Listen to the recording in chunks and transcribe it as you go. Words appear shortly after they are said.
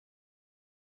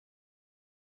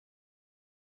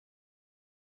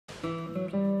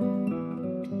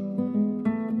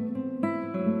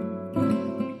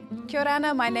Kia ora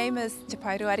ana, my name is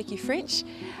TEPAERU ARIKI-FRENCH.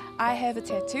 I have a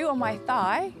tattoo on my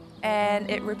thigh and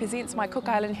it represents my Cook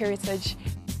Island heritage.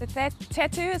 The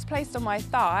tattoo is placed on my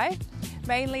thigh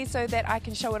mainly so that I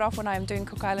can show it off when I'm doing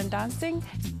Cook Island dancing.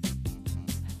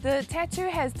 The tattoo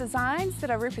has designs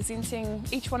that are representing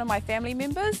each one of my family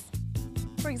members.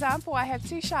 For example, I have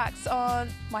 2 sharks on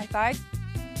my thigh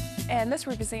and this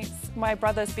represents my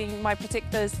brothers being my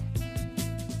protectors.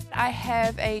 I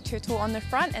have a turtle on the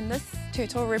front and this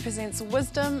turtle represents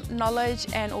wisdom, knowledge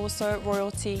and also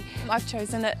royalty. I've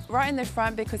chosen it right in the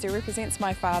front because it represents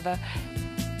my father.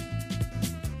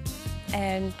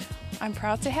 And I'm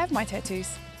proud to have my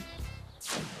tattoos.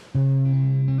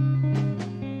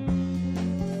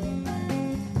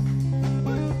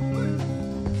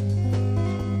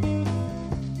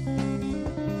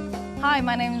 Hi,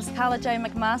 my name is Carla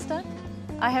McMaster.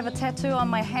 I have a tattoo on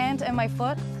my hand and my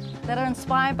foot that are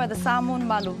inspired by the Samoan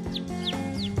malu.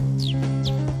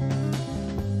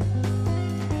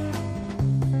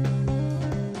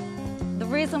 The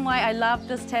reason why I love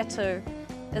this tattoo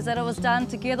is that it was done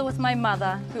together with my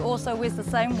mother, who also wears the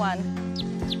same one.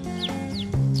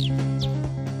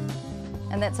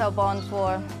 And that's our bond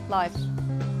for life.